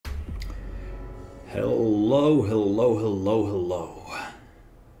Hello, hello, hello, hello.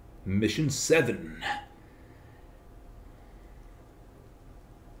 Mission 7.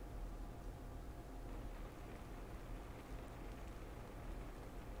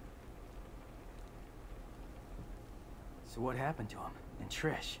 So what happened to him and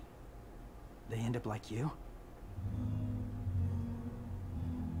Trish? They end up like you?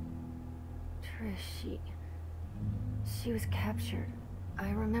 Trish, she was captured.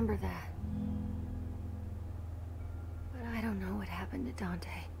 I remember that. But I don't know what happened to Dante.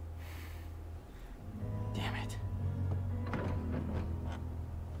 Damn it.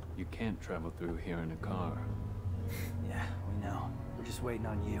 You can't travel through here in a car. Yeah, we know. We're just waiting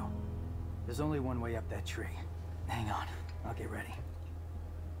on you. There's only one way up that tree. Hang on, I'll get ready.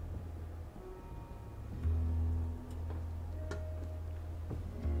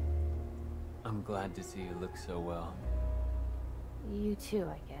 I'm glad to see you look so well. You too,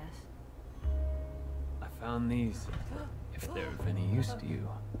 I guess. I found these. If they're of any use to you,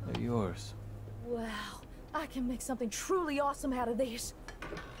 they're yours. Wow, I can make something truly awesome out of these.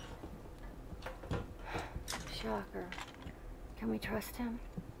 Shocker. Can we trust him?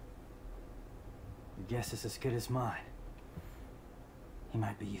 Your guess is as good as mine. He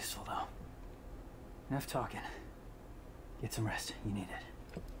might be useful, though. Enough talking. Get some rest. You need it.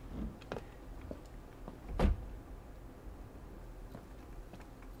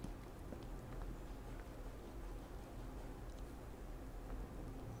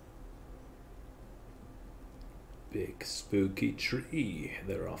 Big spooky tree.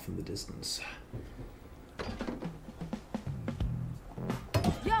 They're off in the distance.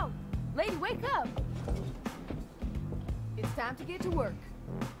 Yo, lady, wake up! It's time to get to work.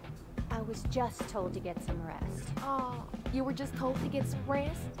 I was just told to get some rest. Oh, you were just told to get some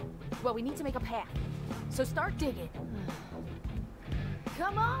rest? Well, we need to make a path. So start digging.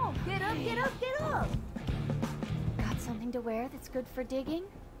 Come on, get up, get up, get up! Got something to wear that's good for digging?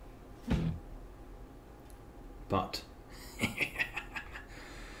 But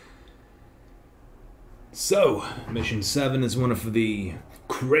so, mission 7 is one of the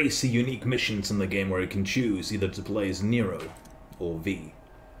crazy unique missions in the game where you can choose either to play as Nero or V.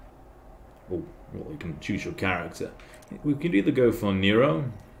 Or, well, you can choose your character. We could either go for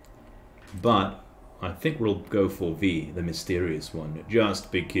Nero, but I think we'll go for V, the mysterious one,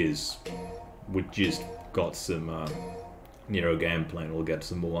 just because we just got some Nero gameplay and we'll get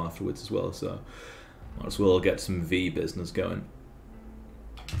some more afterwards as well, so might as well get some V business going.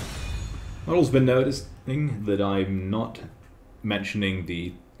 I've also been noticing that I'm not mentioning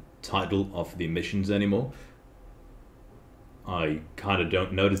the title of the missions anymore. I kind of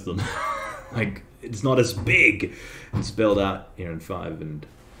don't notice them. Like, it's not as big and spelled out here in 5 and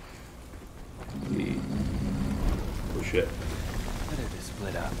the... Oh shit. Better to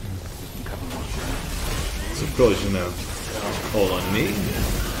split up. Cover more ground. So of course, you know, all on me.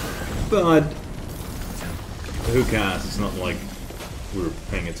 But who cares? It's not like we're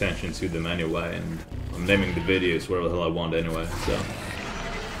paying attention to them anyway, and I'm naming the videos whatever the hell I want anyway, so.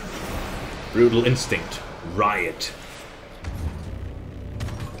 Brutal Instinct. Riot.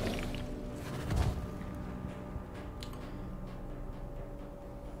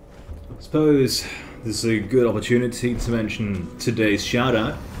 I suppose this is a good opportunity to mention today's shout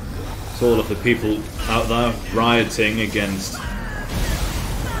out to all of the people out there rioting against,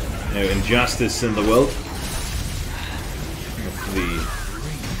 you know, injustice in the world. The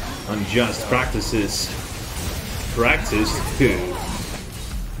unjust practices practiced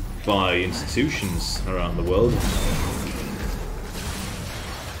by institutions around the world.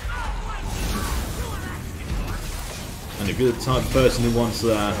 And if you're the type of person who wants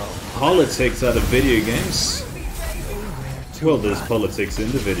politics out of video games, well, there's politics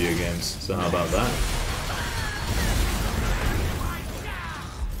in the video games, so how about that?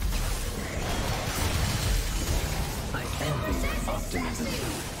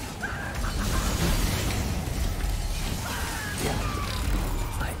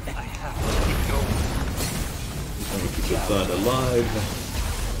 That alive.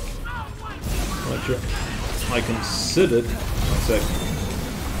 I considered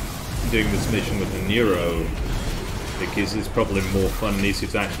doing this mission with Nero because it's probably more fun and easier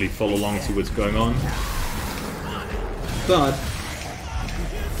to actually follow along to what's going on. But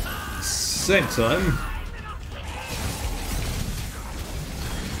same time,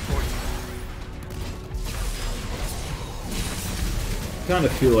 kind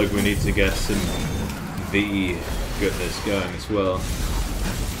of feel like we need to get some V goodness going as well.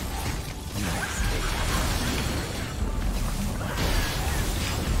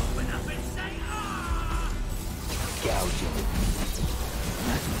 Gouging.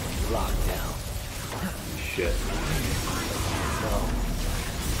 Lockdown. shit.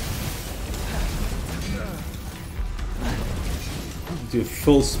 Do a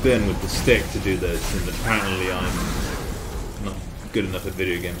full spin with the stick to do this, and apparently I'm not good enough at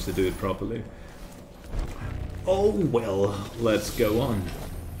video games to do it properly. Oh well, let's go on.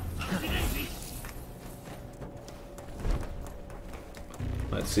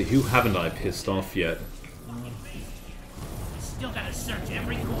 Let's see, who haven't I pissed off yet? Still gotta search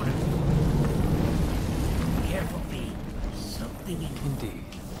every corner. Careful, B. Something Indeed.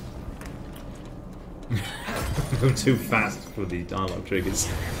 I'm too fast for the dialogue triggers.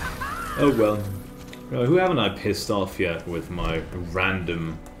 Oh well. Who haven't I pissed off yet with my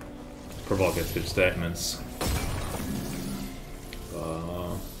random provocative statements?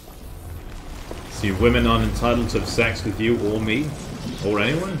 See, women aren't entitled to have sex with you or me, or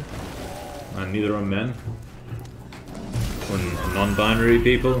anyone, and neither are men. Or non-binary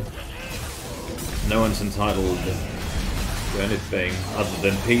people. No one's entitled to anything other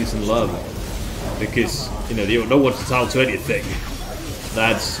than peace and love. Because, you know, no one's entitled to anything.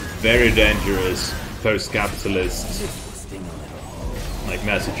 That's very dangerous post-capitalist, like,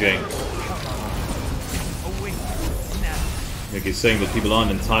 messaging. Because saying that people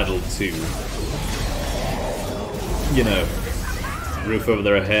aren't entitled to, you know, roof over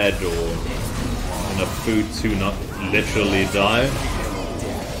their head or enough food to not literally die,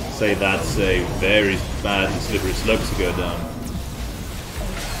 say that's a very bad and slippery slope to go down.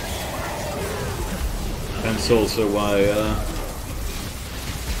 That's also why,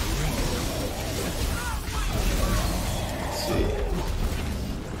 let's see.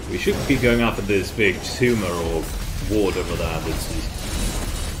 We shouldn't be going after this big tumor or ward over there that's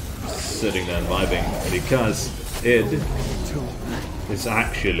just sitting there and vibing, because it is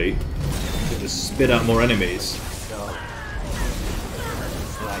actually going to spit out more enemies.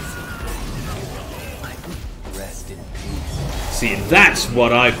 See, that's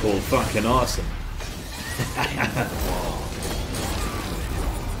what I call fucking awesome.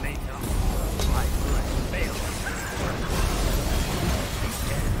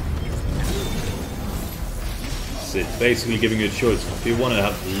 It's basically giving you a choice. If you want to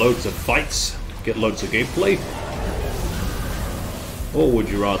have loads of fights, get loads of gameplay, or would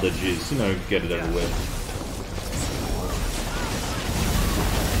you rather just, you know, get it over with?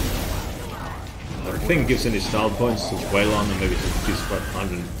 I think it gives any style points to Whale on, and maybe it's just quite fun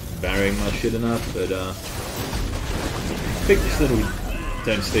and varying my shit enough, but I think this little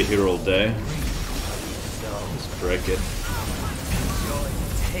don't stay here all day. Let's break it.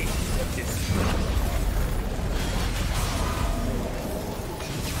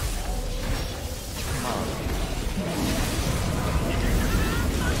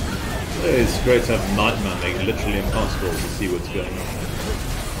 It's great to have nightmare, making it literally impossible to see what's going on.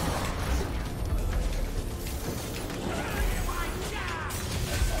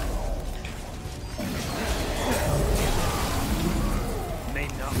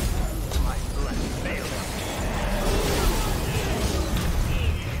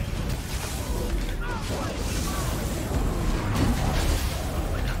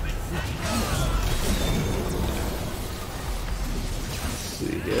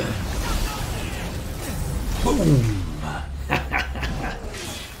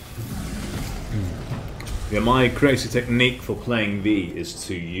 Yeah, my crazy technique for playing V is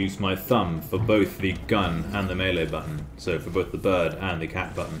to use my thumb for both the gun and the melee button. So for both the bird and the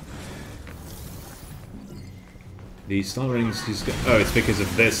cat button. The style rings just go— oh, it's because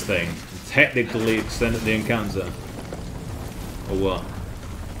of this thing. Technically extended the encounter. Or what?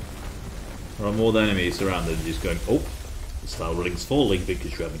 There are more enemies surrounded and just going, oh, the style ring's falling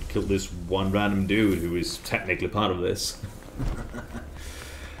because you haven't killed this one random dude who is technically part of this.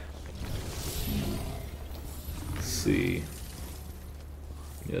 See.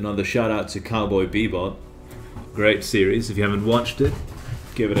 Another shout out to Cowboy Bebop. Great series. If you haven't watched it,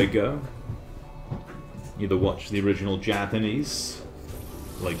 give it a go. Either watch the original Japanese,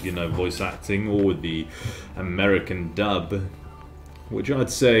 like, you know, voice acting, or the American dub, which I'd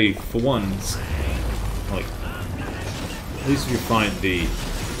say, for once, like, at least if you find the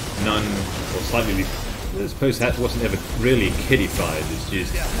none, or slightly, I suppose that wasn't ever really kiddified, it's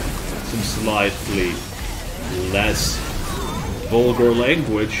just some slightly less vulgar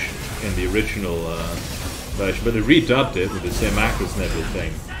language in the original version, but they redubbed it with the same actors and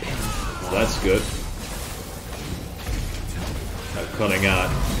everything. So that's good. Cutting out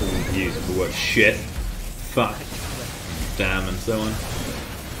use of the word shit, fuck, damn, and so on.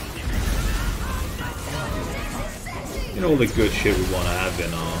 You know, all the good shit we want to have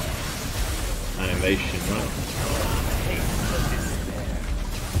in our animation, right?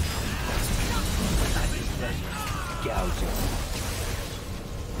 I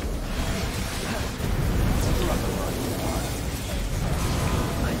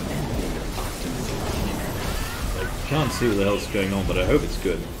can't see what the hell's going on, but I hope it's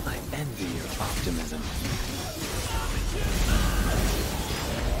good. I envy your optimism.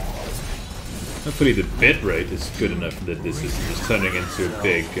 Hopefully the bitrate is good enough that this isn't just turning into a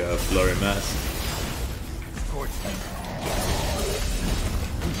big blurry mess.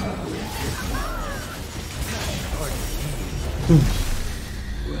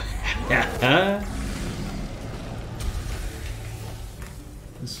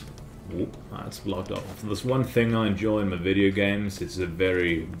 That's blocked off. There's one thing I enjoy in my video games, it's a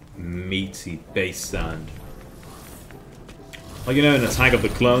very meaty bass sound. Like, you know, in Attack of the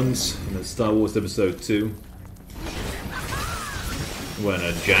Clones, in Star Wars Episode 2, when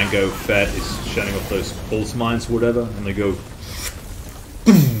a Jango Fett is shutting off those pulse mines or whatever, and they go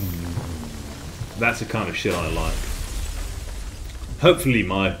boom. That's the kind of shit I like. Hopefully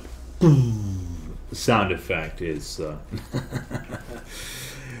my sound effect is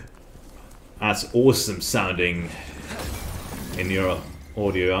as awesome sounding in your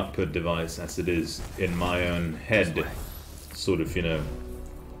audio output device as it is in my own head. Sort of, you know,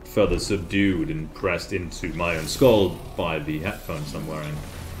 further subdued and pressed into my own skull by the headphones I'm wearing.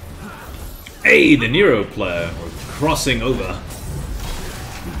 Hey, the Nero player! We're crossing over.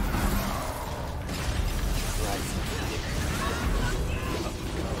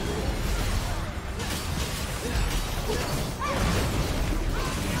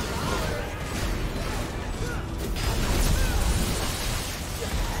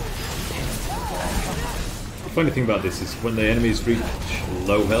 The funny thing about this is when the enemies reach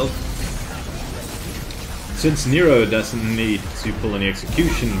low health, since Nero doesn't need to pull any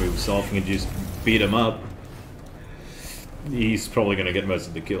execution moves off and just beat him up, he's probably going to get most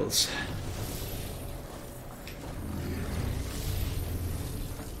of the kills.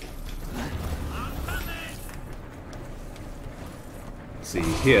 See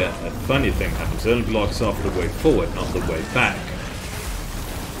here, a funny thing happens. It only blocks off the way forward, not the way back.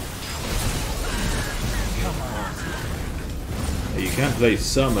 You can play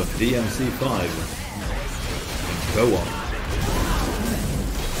some of DMC5 and go on.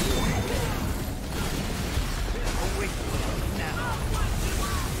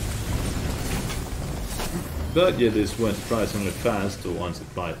 But yeah, this went surprisingly fast, or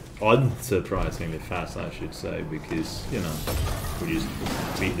unsurprisingly fast I should say, because, you know, we just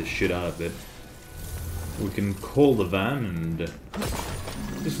beat the shit out of it. We can call the van and,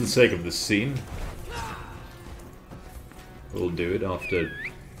 just for the sake of the scene, we'll do it after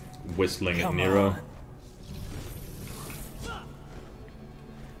whistling at Nero.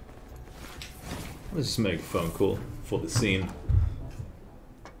 Let's just make a phone call for the scene.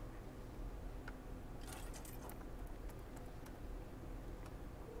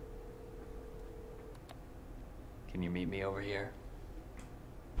 Can you meet me over here?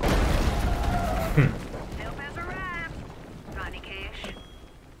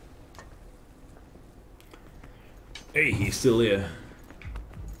 Hey, he's still here.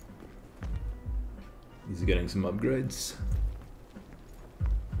 He's getting some upgrades.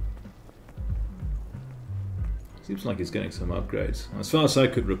 Seems like he's getting some upgrades. As far as I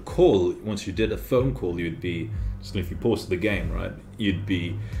could recall, once you did a phone call, you'd be, just if you paused the game, right? You'd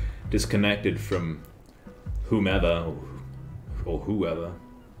be disconnected from whomever, or whoever.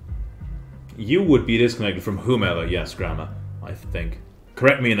 You would be disconnected from whomever, yes, Grammar, I think.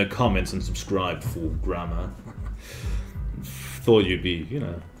 Correct me in the comments and subscribe for Grammar. Thought you'd be, you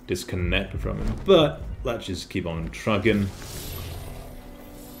know, disconnected from him, but let's just keep on trucking.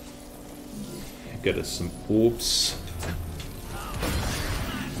 Get us some orbs.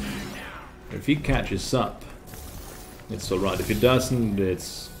 If he catches up, it's alright. If he doesn't,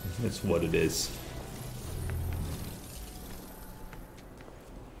 it's what it is.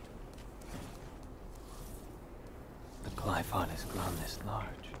 The Glyphon has grown this large.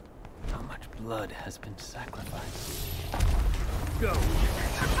 How much blood has been sacrificed? Go!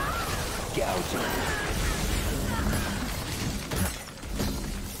 Gouge him.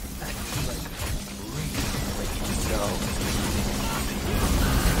 Go.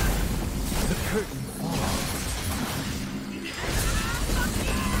 The curtain falls.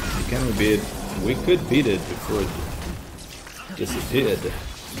 Can we beat it? We could beat it before it disappeared.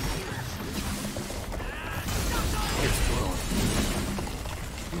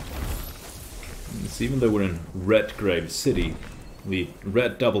 Even though we're in Redgrave City, the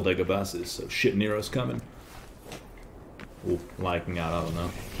red double-decker buses, so shit, Nero's coming. Or liking out, I don't know.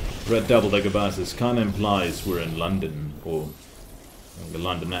 Red double-decker buses kind of implies we're in London, or the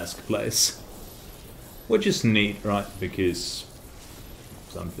London-esque place. Which is neat, right? Because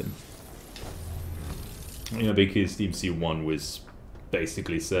something. You know, because DMC1 was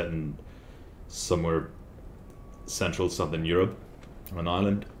basically set in somewhere central southern Europe, on an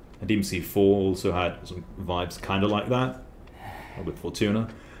island. And DMC4 also had some vibes kind of like that, with Fortuna.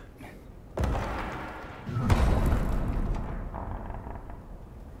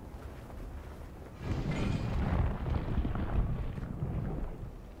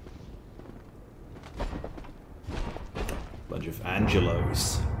 Bunch of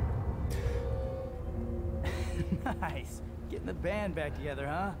Angelos. Nice. Getting the band back together,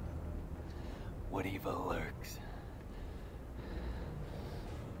 huh? What evil lurks?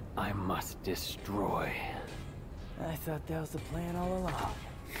 I must destroy. I thought that was the plan all along.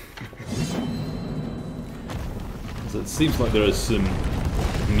 So it seems like there is some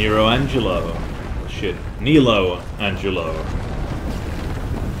Nero Angelo. Shit. Nilo Angelo.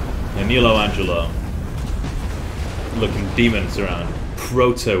 Yeah, Nilo Angelo. Looking demons around.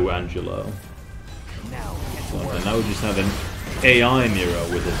 Proto Angelo. And now we just have an AI Nero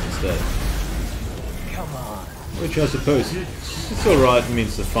with us instead. Come on. Which I suppose it's alright, it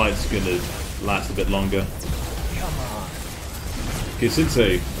means the fight's gonna last a bit longer. Come on. Because it's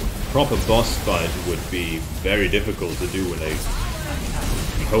a proper boss fight would be very difficult to do in a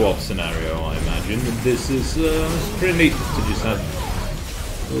co-op scenario, I imagine. And this is pretty neat to just have,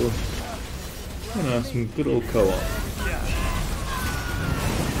 you know, some good old co-op.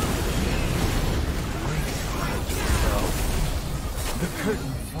 The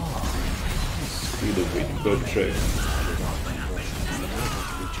curtain falls. See the way to go trade.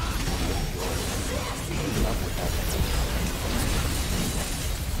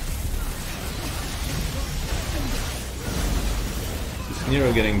 Is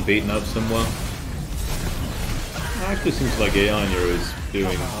Nero getting beaten up somewhere? Actually seems like AI Nero is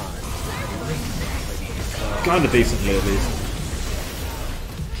doing kind of decently at least.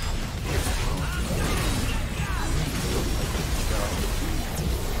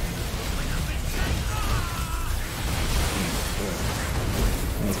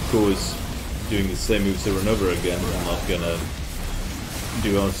 Of course, doing the same moves over and over again, I'm not gonna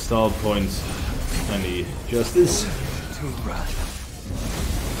do our style points any justice.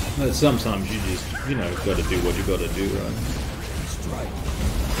 But sometimes you just, you know, gotta do what you gotta do, right?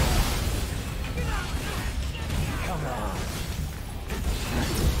 Come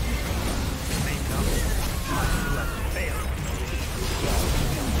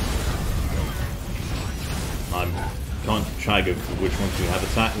on. Can't track of which ones we have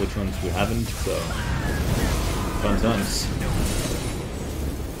attacked, which ones we haven't, so fun times.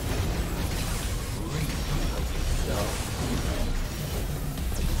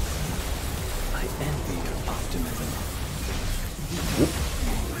 I envy your optimism. Whoop.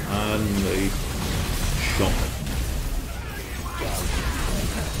 And a shot.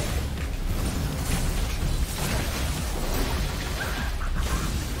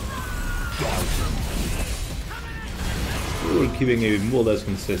 We're keeping a more or less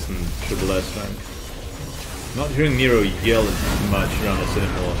consistent triple S rank. Not hearing Nero yell much around us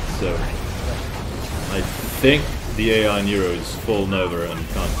anymore, so I think the AI Nero is fallen over and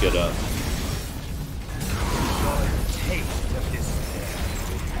can't get up.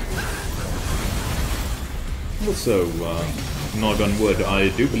 Also, knock on wood, I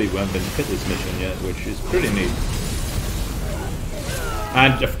do believe we haven't been hit this mission yet, which is pretty neat.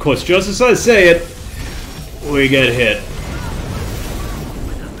 And of course, just as I say it, we get hit.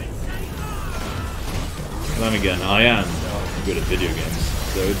 Then again, I am good at video games,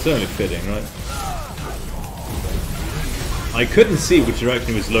 so it's only fitting, right? I couldn't see which direction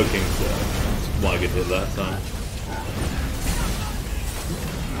he was looking, so that's why I get hit that time.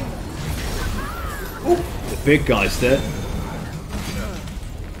 Oh, the big guy's dead.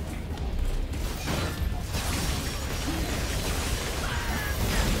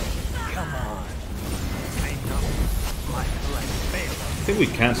 I think we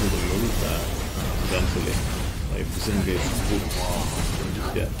cancelled the move there, eventually. Like, disengage boots.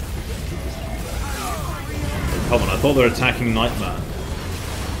 Yeah. Come on, I thought they were attacking Nightmare.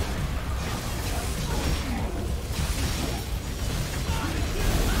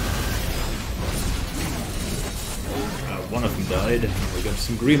 One of them died. We got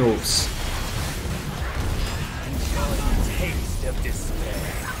some green orbs. Taste of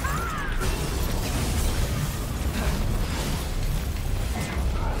despair.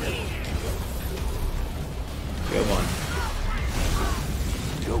 Come on.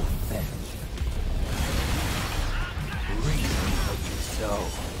 Go fetch. Reap what you sow.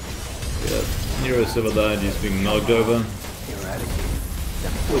 Yeah, Nero Silver died, he's being knocked over. Eradicate.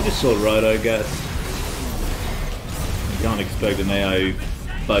 Which is alright, I guess. can't expect an AI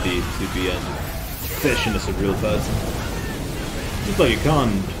buddy to be as efficient as a real person. Just like you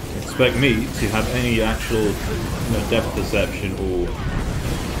can't expect me to have any actual depth perception or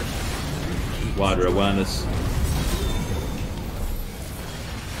wider awareness.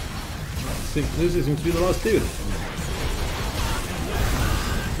 This seems to be the last dude.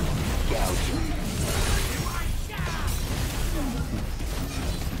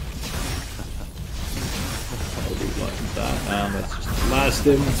 And let's just blast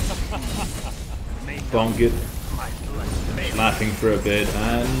him, bonk it, laughing for a bit,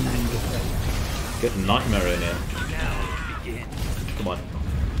 and get Nightmare in here. Come on,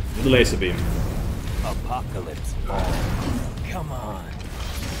 with the laser beam. Apocalypse ball. Come on.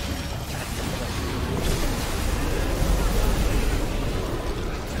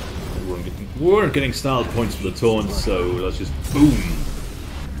 We weren't getting style points for the taunts, so let's just boom.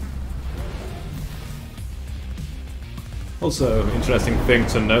 Also, interesting thing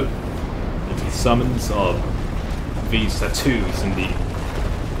to note, the summons of these tattoos and the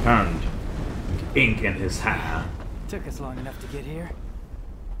apparent ink in his hair. Took us long enough to get here.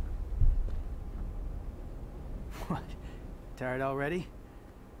 What? Tired already?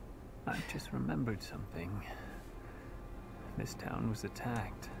 I've just remembered something. This town was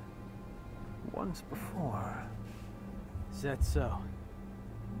attacked once before. Is that so?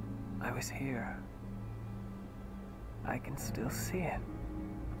 I was here. I can still see it.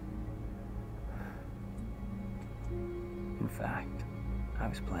 In fact, I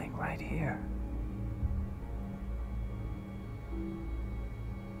was playing right here.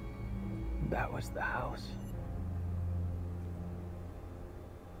 That was the house.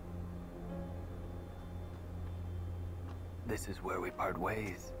 This is where we part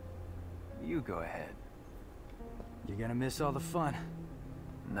ways. You go ahead. You're gonna miss all the fun.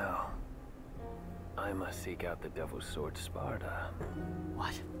 No. I must seek out the Devil's Sword Sparta.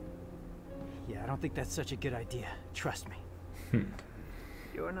 What? Yeah, I don't think that's such a good idea. Trust me.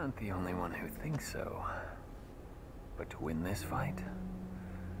 You're not the only one who thinks so. But to win this fight,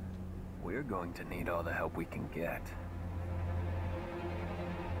 we're going to need all the help we can get.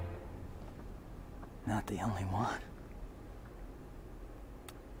 Not the only one.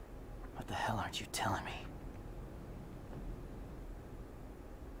 What the hell aren't you telling me?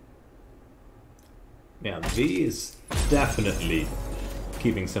 Yeah, V is definitely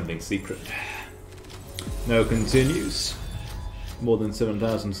keeping something secret. No continues. More than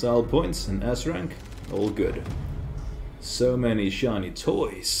 7,000 style points and S rank. All good. So many shiny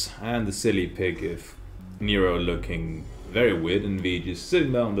toys. And the silly pig of Nero looking very weird, and V just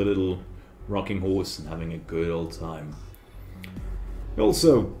sitting there on the little rocking horse and having a good old time.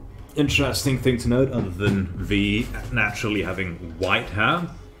 Also, interesting thing to note, other than V naturally having white hair,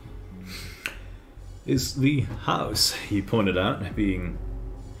 is the house he pointed out being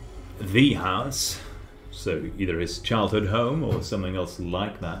the house. So either his childhood home or something else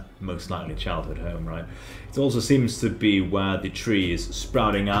like that. Most likely childhood home, right? It also seems to be where the tree is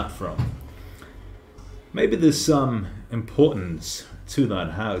sprouting out from. Maybe there's some importance to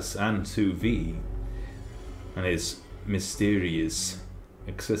that house and to V and his mysterious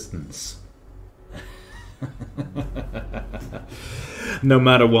existence. No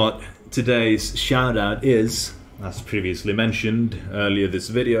matter what, today's shout out is, as previously mentioned earlier this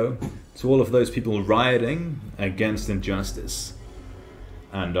video, to all of those people rioting against injustice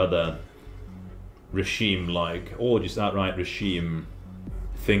and other regime-like or just outright regime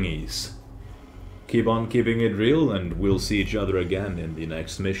thingies. Keep on keeping it real, and we'll see each other again in the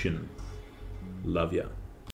next mission. Love ya.